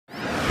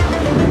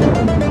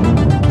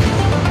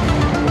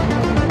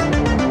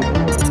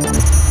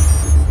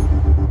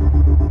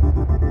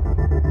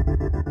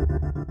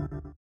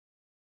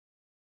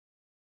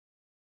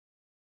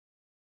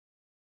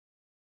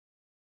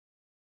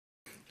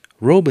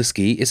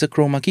ROBUSKEY is a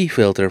chroma key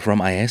filter from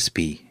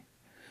ISP.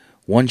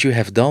 Once you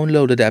have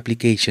downloaded the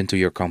application to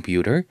your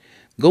computer,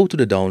 go to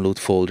the download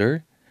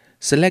folder,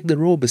 select the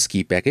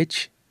ROBUSKEY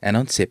package and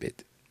unzip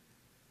it.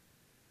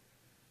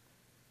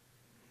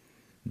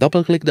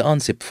 Double-click the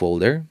unzip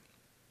folder,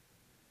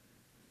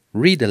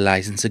 read the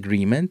license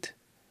agreement,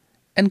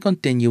 and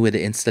continue with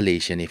the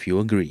installation if you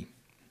agree.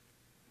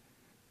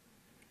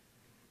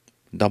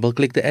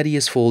 Double-click the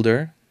EDIUS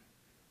folder,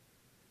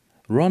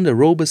 run the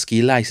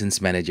ROBUSKEY License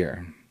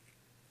Manager.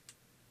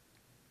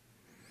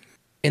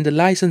 In the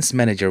License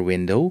Manager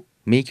window,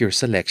 make your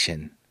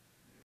selection.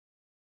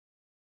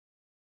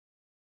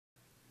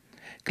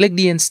 Click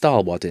the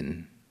Install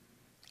button.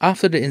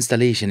 After the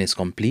installation is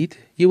complete,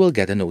 you will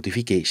get a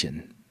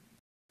notification.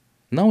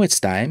 Now it's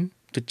time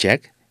to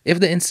check if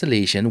the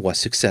installation was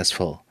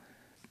successful.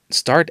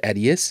 Start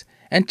EDIUS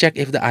and check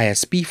if the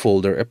ISP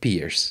folder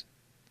appears.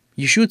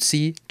 You should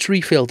see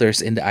 3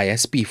 filters in the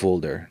ISP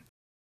folder.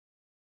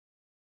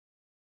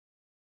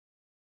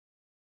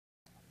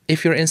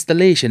 If your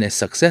installation is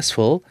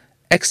successful,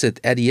 exit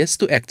EDIUS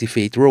to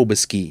activate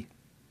ROBUSKEY.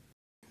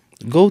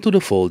 Go to the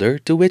folder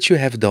to which you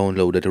have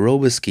downloaded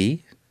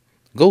ROBUSKEY,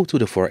 go to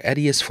the For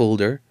EDIUS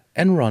folder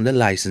and run the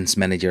License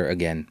Manager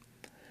again.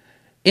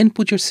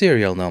 Input your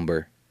serial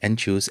number and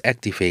choose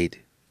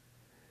Activate.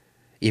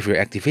 If your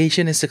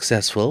activation is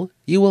successful,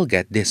 you will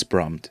get this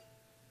prompt.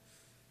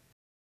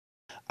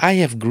 I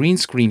have green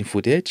screen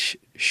footage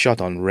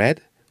shot on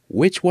red,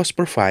 which was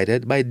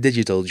provided by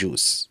Digital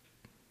Juice.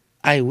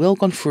 I will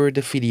convert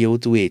the video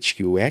to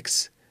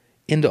HQX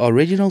in the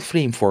original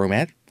frame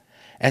format,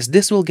 as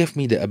this will give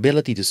me the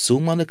ability to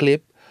zoom on the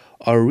clip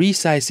or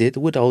resize it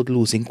without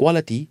losing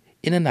quality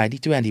in a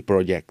 90/20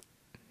 project.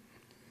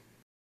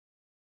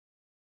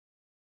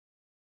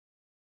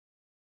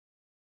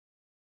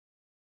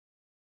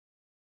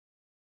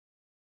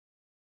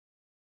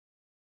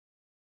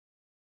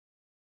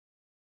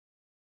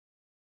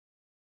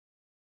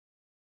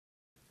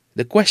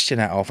 The question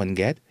I often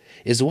get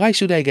is, why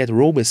should I get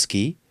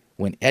ROBUSKEY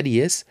when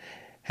EDIUS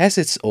has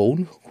its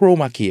own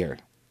Chromakeyer?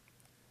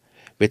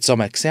 With some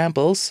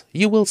examples,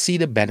 you will see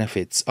the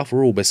benefits of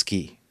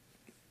ROBUSKEY.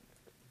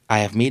 I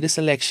have made a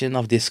selection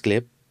of this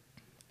clip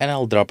and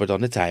I'll drop it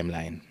on the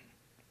timeline.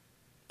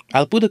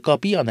 I'll put a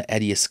copy on the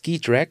EDIUS key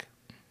track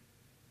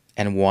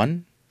and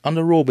one on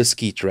the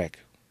ROBUSKEY track.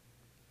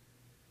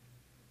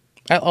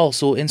 I'll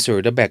also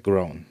insert a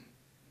background.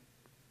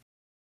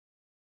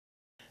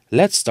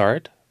 Let's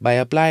start by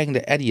applying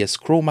the EDIUS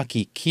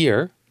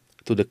Chromakeyer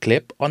to the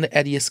clip on the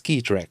EDIUS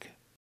key track.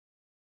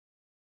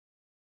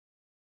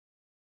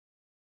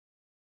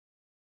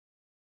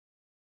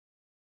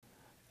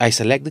 I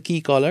select the key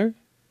color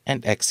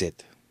and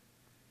exit.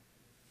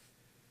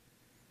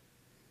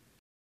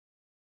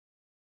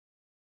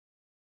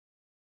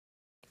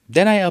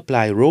 Then I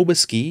apply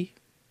ROBUSKEY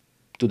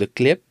to the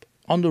clip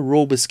on the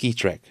ROBUSKEY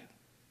track.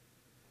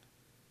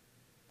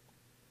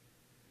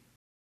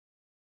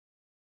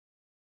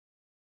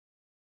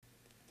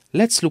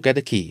 Let's look at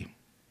the key.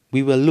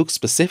 We will look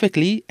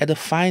specifically at the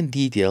fine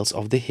details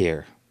of the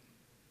hair.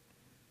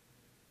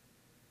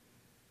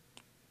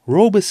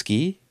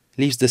 ROBUSKEY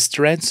leaves the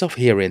strands of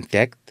hair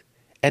intact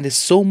and is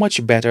so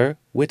much better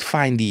with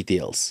fine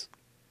details.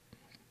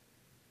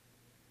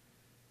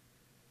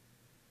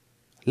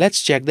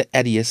 Let's check the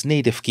EDIUS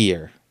native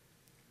keyer.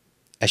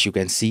 As you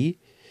can see,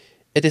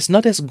 it is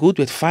not as good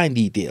with fine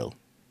detail.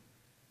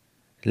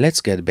 Let's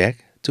get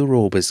back to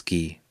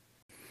ROBUSKEY.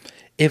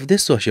 If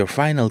this was your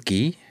final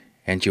key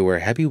and you were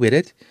happy with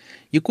it,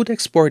 you could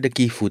export the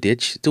key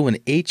footage to an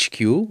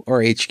HQ or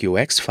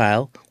HQX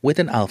file with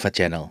an alpha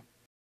channel.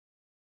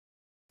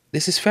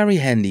 This is very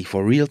handy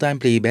for real-time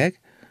playback,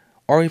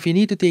 or if you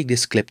need to take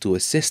this clip to a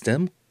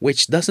system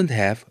which doesn't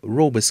have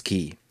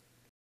ROBUSKEY.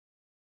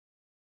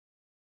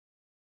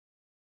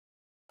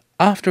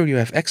 After you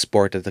have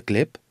exported the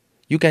clip,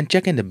 you can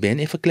check in the bin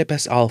if a clip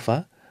has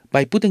alpha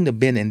by putting the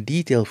bin in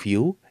detail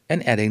view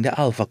and adding the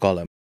alpha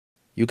column.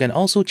 You can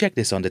also check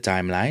this on the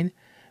timeline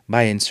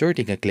by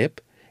inserting a clip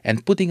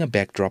and putting a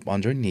backdrop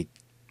underneath.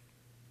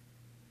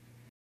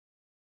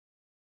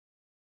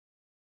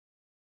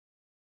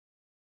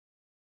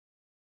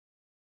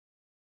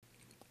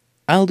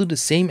 I'll do the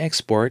same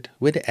export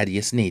with the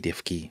EDIUS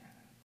native key.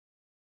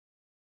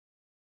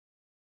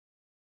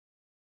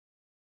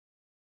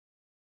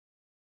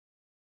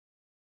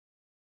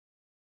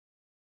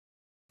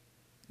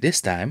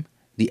 This time,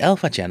 the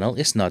alpha channel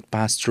is not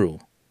passed through.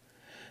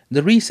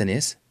 The reason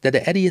is that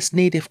the EDIUS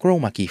native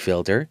chroma key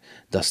filter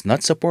does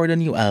not support the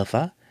new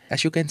alpha,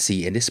 as you can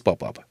see in this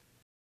pop-up.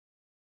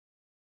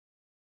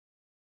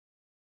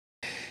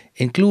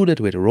 Included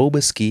with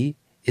ROBUSKEY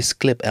is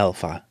clip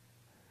alpha.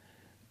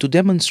 To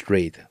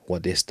demonstrate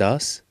what this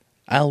does,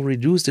 I'll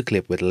reduce the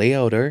clip with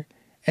layouter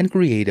and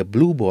create a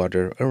blue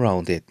border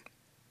around it.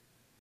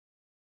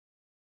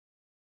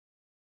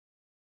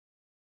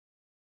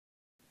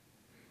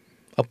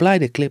 Apply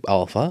the clip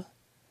alpha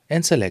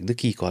and select the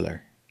key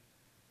color.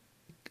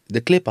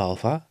 The clip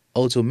alpha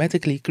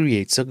automatically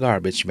creates a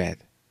garbage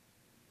matte.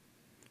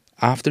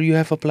 After you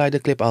have applied the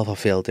clip alpha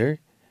filter,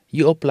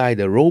 you apply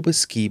the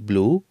ROBUSKEY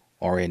blue,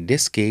 or in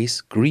this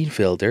case green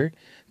filter,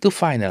 to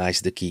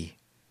finalize the key.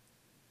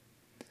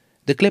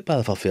 The clip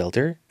alpha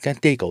filter can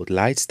take out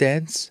light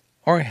stands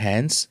or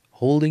hands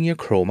holding your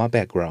chroma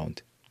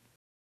background.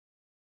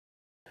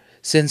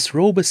 Since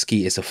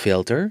ROBUSKEY is a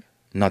filter,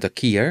 not a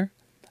keyer,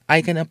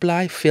 I can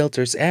apply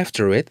filters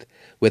after it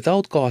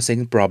without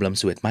causing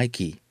problems with my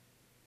key.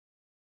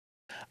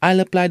 I'll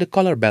apply the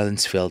color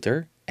balance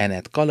filter and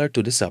add color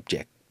to the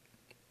subject.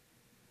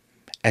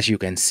 As you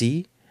can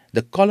see,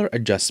 the color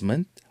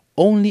adjustment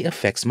only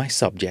affects my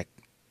subject.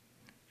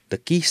 The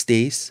key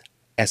stays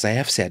as I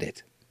have set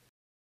it.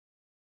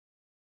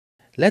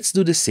 Let's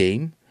do the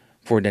same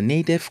for the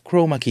native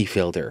Chromakey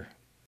filter.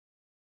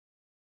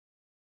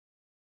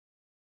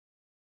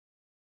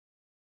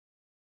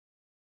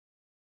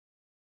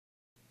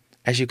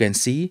 As you can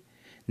see,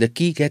 the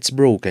key gets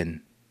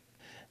broken.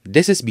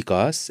 This is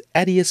because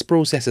EDIUS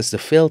processes the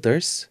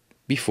filters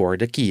before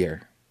the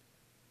keyer.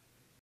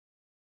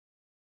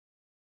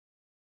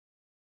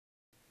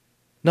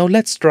 Now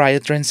let's try a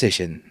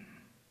transition.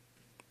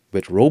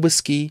 With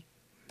ROBUSKEY,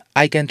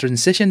 I can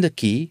transition the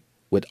key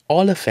with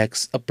all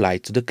effects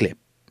applied to the clip.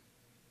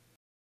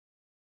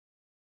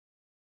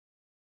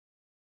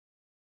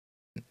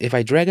 If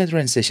I drag a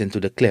transition to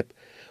the clip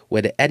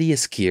with the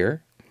EDIUS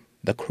keyer,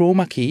 the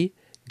chroma key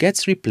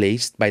gets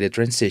replaced by the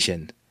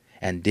transition,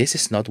 and this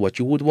is not what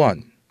you would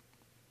want.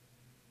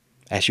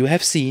 As you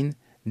have seen,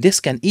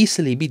 this can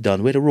easily be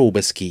done with a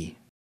ROBUSKEY.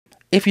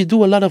 If you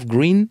do a lot of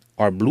green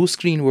or blue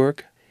screen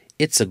work,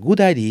 it's a good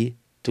idea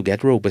to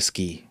get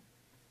ROBUSKEY.